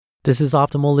This is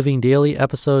Optimal Living Daily,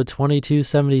 episode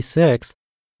 2276,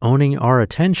 Owning Our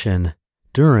Attention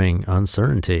During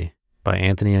Uncertainty by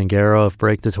Anthony Ungaro of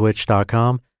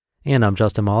BreakTheTwitch.com. And I'm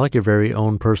Justin Malik, your very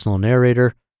own personal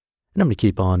narrator. And I'm going to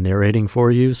keep on narrating for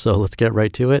you, so let's get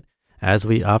right to it as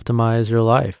we optimize your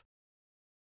life.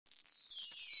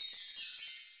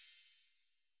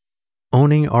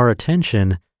 Owning Our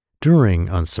Attention During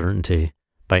Uncertainty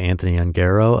by Anthony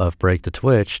Ungaro of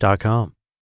BreakTheTwitch.com.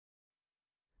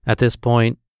 At this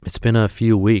point, it's been a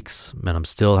few weeks, and I'm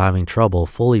still having trouble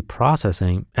fully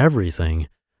processing everything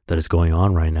that is going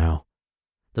on right now.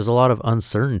 There's a lot of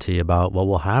uncertainty about what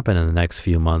will happen in the next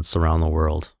few months around the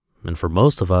world, and for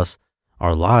most of us,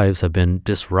 our lives have been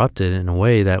disrupted in a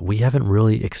way that we haven't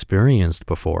really experienced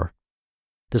before.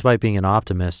 Despite being an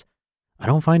optimist, I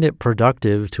don't find it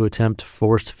productive to attempt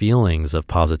forced feelings of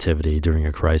positivity during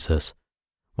a crisis.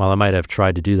 While I might have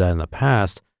tried to do that in the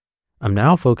past, I'm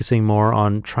now focusing more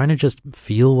on trying to just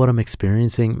feel what I'm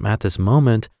experiencing at this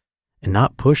moment and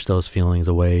not push those feelings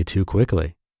away too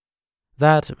quickly.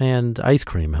 That and ice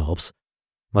cream helps.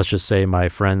 Let's just say my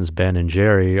friends Ben and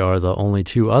Jerry are the only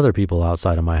two other people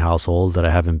outside of my household that I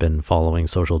haven't been following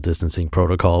social distancing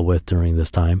protocol with during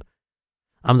this time.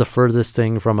 I'm the furthest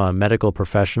thing from a medical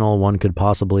professional one could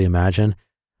possibly imagine,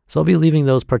 so I'll be leaving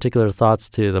those particular thoughts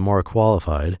to the more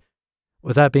qualified.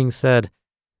 With that being said,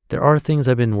 there are things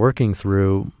I've been working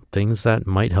through, things that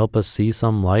might help us see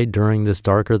some light during this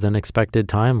darker than expected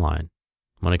timeline.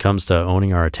 When it comes to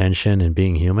owning our attention and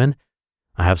being human,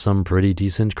 I have some pretty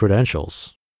decent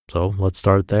credentials. So let's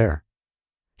start there.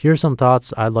 Here are some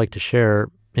thoughts I'd like to share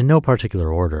in no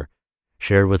particular order,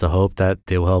 shared with the hope that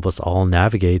they will help us all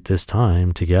navigate this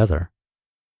time together.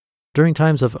 During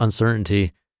times of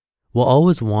uncertainty, we'll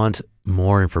always want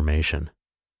more information.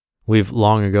 We've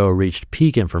long ago reached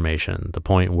peak information, the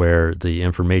point where the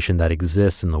information that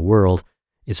exists in the world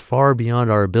is far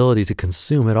beyond our ability to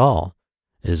consume it all.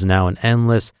 It is now an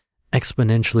endless,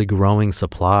 exponentially growing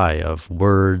supply of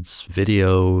words,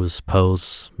 videos,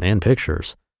 posts, and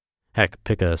pictures. Heck,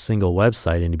 pick a single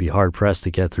website and you'd be hard-pressed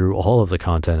to get through all of the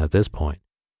content at this point.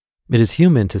 It is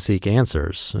human to seek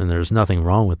answers, and there's nothing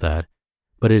wrong with that,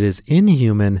 but it is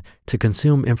inhuman to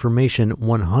consume information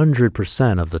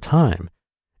 100% of the time.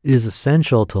 It is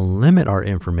essential to limit our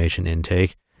information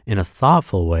intake in a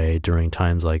thoughtful way during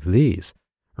times like these,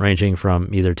 ranging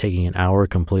from either taking an hour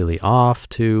completely off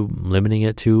to limiting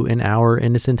it to an hour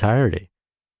in its entirety.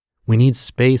 We need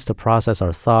space to process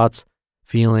our thoughts,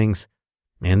 feelings,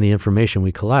 and the information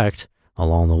we collect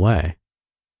along the way.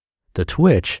 The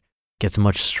twitch gets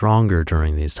much stronger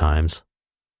during these times.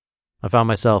 I found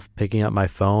myself picking up my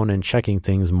phone and checking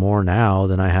things more now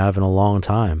than I have in a long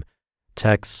time.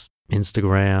 Texts,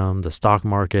 Instagram, the stock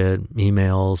market,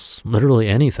 emails, literally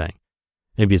anything.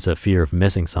 Maybe it's a fear of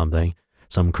missing something,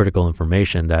 some critical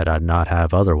information that I'd not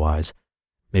have otherwise.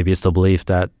 Maybe it's the belief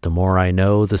that the more I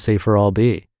know, the safer I'll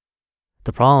be.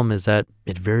 The problem is that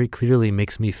it very clearly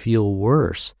makes me feel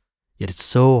worse, yet it's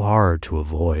so hard to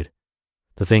avoid.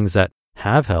 The things that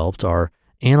have helped are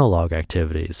analog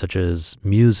activities such as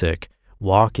music,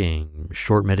 walking,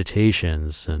 short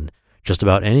meditations, and just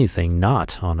about anything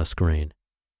not on a screen.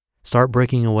 Start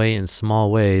breaking away in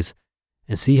small ways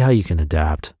and see how you can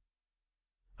adapt.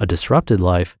 A disrupted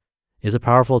life is a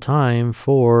powerful time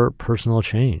for personal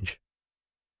change.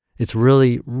 It's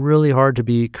really, really hard to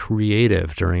be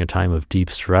creative during a time of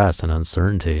deep stress and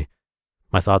uncertainty.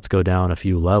 My thoughts go down a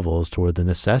few levels toward the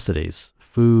necessities: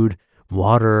 food,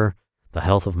 water, the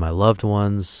health of my loved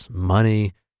ones,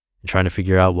 money, and trying to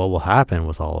figure out what will happen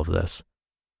with all of this.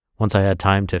 Once I had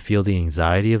time to feel the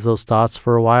anxiety of those thoughts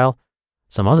for a while,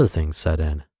 some other things set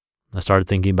in. I started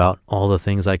thinking about all the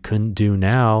things I couldn't do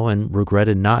now and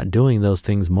regretted not doing those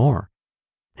things more.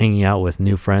 Hanging out with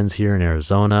new friends here in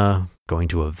Arizona, going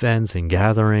to events and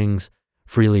gatherings,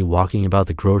 freely walking about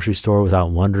the grocery store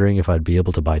without wondering if I'd be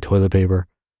able to buy toilet paper.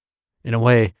 In a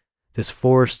way, this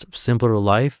forced, simpler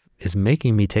life is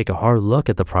making me take a hard look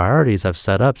at the priorities I've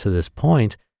set up to this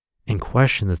point and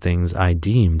question the things I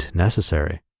deemed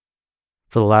necessary.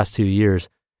 For the last 2 years,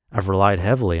 I've relied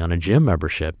heavily on a gym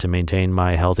membership to maintain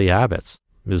my healthy habits.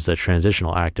 It was the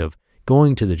transitional act of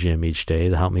going to the gym each day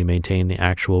that helped me maintain the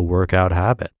actual workout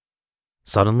habit.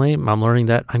 Suddenly, I'm learning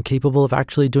that I'm capable of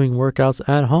actually doing workouts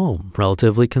at home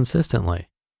relatively consistently.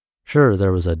 Sure,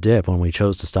 there was a dip when we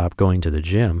chose to stop going to the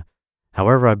gym.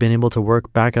 However, I've been able to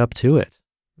work back up to it.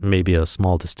 Maybe a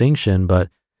small distinction, but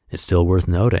it's still worth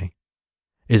noting.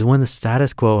 It is when the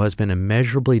status quo has been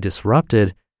immeasurably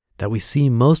disrupted that we see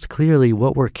most clearly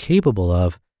what we're capable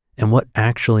of and what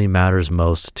actually matters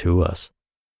most to us.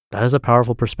 That is a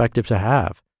powerful perspective to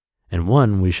have, and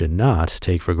one we should not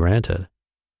take for granted.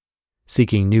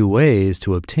 seeking new ways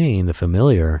to obtain the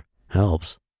familiar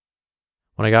helps.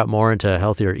 When I got more into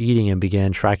healthier eating and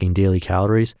began tracking daily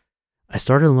calories, I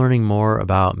started learning more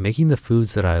about making the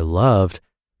foods that I loved,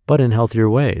 but in healthier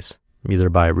ways, either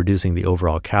by reducing the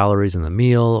overall calories in the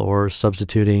meal or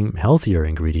substituting healthier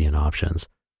ingredient options.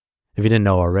 If you didn't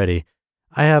know already,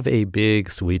 I have a big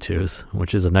sweet tooth,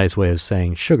 which is a nice way of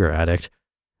saying sugar addict.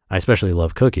 I especially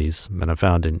love cookies, and I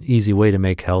found an easy way to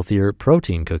make healthier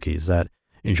protein cookies that,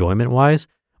 enjoyment-wise,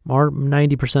 are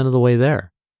 90% of the way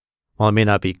there. While it may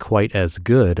not be quite as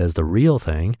good as the real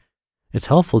thing, it's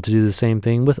helpful to do the same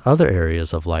thing with other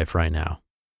areas of life right now.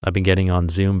 I've been getting on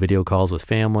Zoom video calls with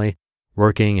family,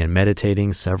 working and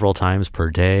meditating several times per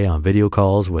day on video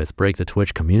calls with Break the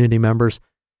Twitch community members,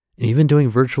 and even doing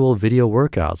virtual video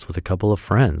workouts with a couple of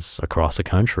friends across the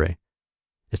country.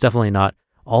 It's definitely not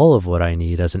all of what I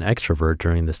need as an extrovert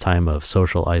during this time of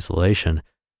social isolation,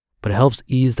 but it helps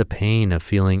ease the pain of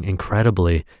feeling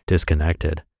incredibly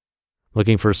disconnected.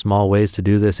 Looking for small ways to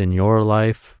do this in your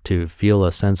life, to feel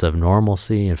a sense of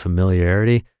normalcy and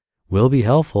familiarity, will be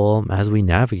helpful as we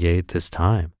navigate this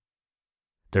time.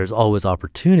 There's always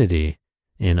opportunity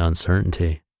in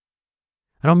uncertainty.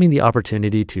 I don't mean the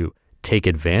opportunity to take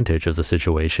advantage of the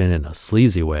situation in a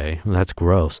sleazy way. That's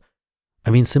gross. I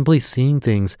mean simply seeing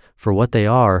things for what they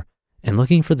are and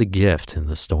looking for the gift in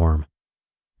the storm.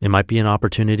 It might be an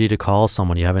opportunity to call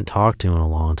someone you haven't talked to in a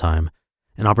long time,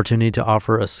 an opportunity to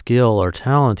offer a skill or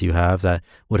talent you have that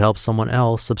would help someone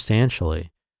else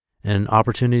substantially, an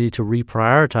opportunity to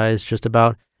reprioritize just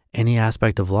about any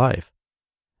aspect of life.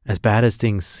 As bad as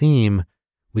things seem,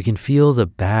 we can feel the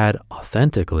bad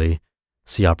authentically,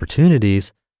 see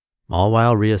opportunities, all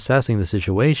while reassessing the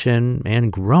situation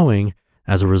and growing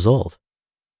as a result.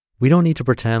 We don't need to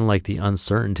pretend like the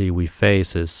uncertainty we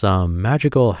face is some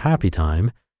magical happy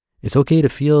time. It's okay to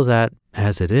feel that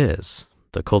as it is.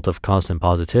 The cult of constant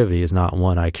positivity is not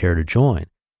one I care to join,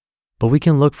 but we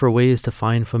can look for ways to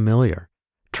find familiar,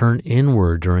 turn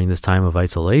inward during this time of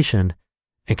isolation,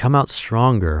 and come out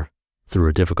stronger through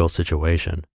a difficult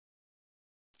situation.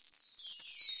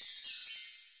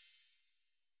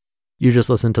 You just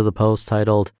listened to the post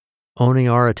titled, Owning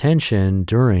Our Attention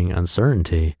During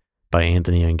Uncertainty by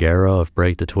Anthony Ungaro of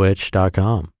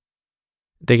BreakTheTwitch.com.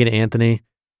 Thank you to Anthony.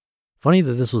 Funny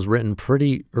that this was written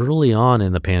pretty early on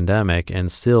in the pandemic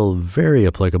and still very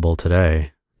applicable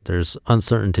today. There's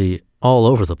uncertainty all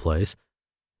over the place.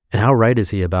 And how right is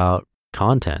he about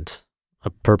content? A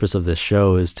purpose of this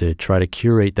show is to try to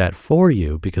curate that for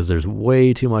you because there's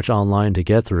way too much online to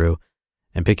get through,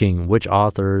 and picking which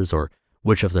authors or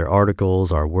which of their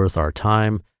articles are worth our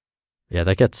time, yeah,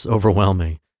 that gets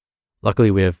overwhelming.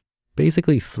 Luckily, we have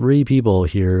basically 3 people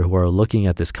here who are looking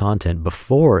at this content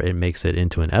before it makes it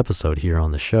into an episode here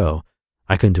on the show.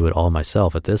 I couldn't do it all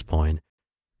myself at this point.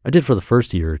 I did for the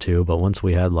first year or 2, but once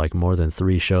we had like more than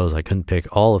 3 shows, I couldn't pick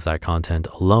all of that content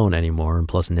alone anymore, and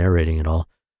plus narrating it all.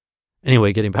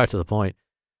 Anyway, getting back to the point,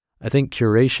 I think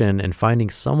curation and finding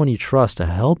someone you trust to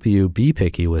help you be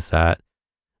picky with that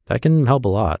can help a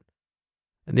lot.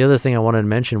 And the other thing I wanted to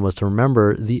mention was to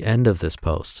remember the end of this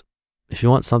post. If you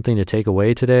want something to take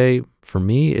away today, for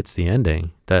me, it's the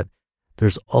ending, that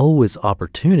there's always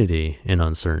opportunity in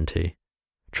uncertainty.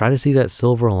 Try to see that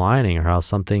silver lining or how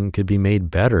something could be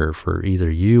made better for either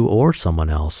you or someone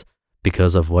else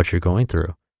because of what you're going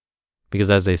through. Because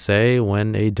as they say,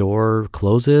 when a door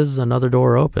closes, another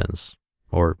door opens.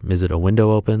 Or is it a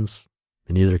window opens?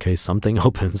 In either case, something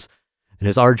opens. And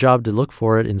it's our job to look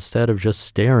for it instead of just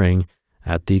staring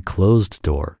at the closed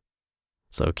door.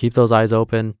 So keep those eyes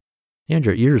open. And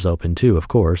your ears open too, of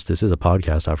course. This is a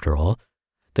podcast after all.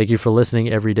 Thank you for listening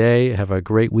every day. Have a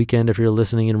great weekend if you're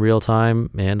listening in real time.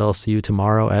 And I'll see you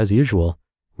tomorrow as usual,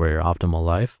 where your optimal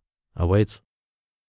life awaits.